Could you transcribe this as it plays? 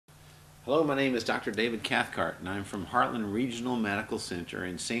Hello, my name is Dr. David Cathcart, and I'm from Heartland Regional Medical Center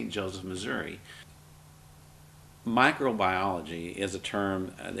in St. Joseph, Missouri. Microbiology is a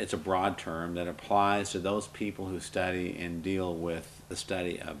term, it's a broad term that applies to those people who study and deal with the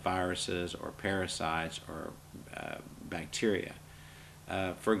study of viruses or parasites or bacteria.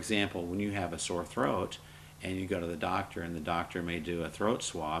 For example, when you have a sore throat and you go to the doctor and the doctor may do a throat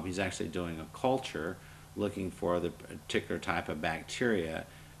swab, he's actually doing a culture looking for the particular type of bacteria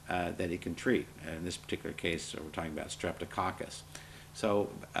that he can treat. In this particular case, we're talking about streptococcus. So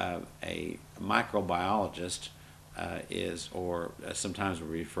a microbiologist or sometimes we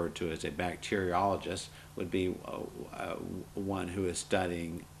refer to as a bacteriologist, would be one who is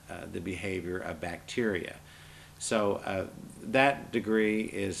studying the behavior of bacteria. So that degree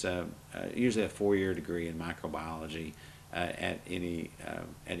is usually a four-year degree in microbiology at any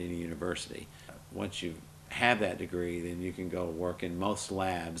university. Once you have that degree, then you can go work in most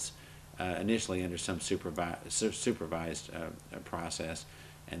labs initially under some supervised process,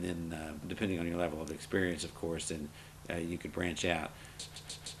 and then depending on your level of experience, of course, then you could branch out.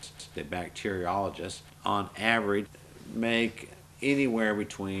 The bacteriologists, on average, make anywhere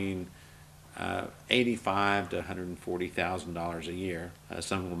between $85,000 to $140,000 a year.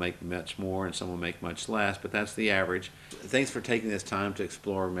 Some will make much more and some will make much less, but that's the average. Thanks for taking this time to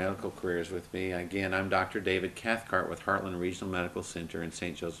explore medical careers with me. Again, I'm Dr. David Cathcart with Heartland Regional Medical Center in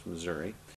St. Joseph, Missouri.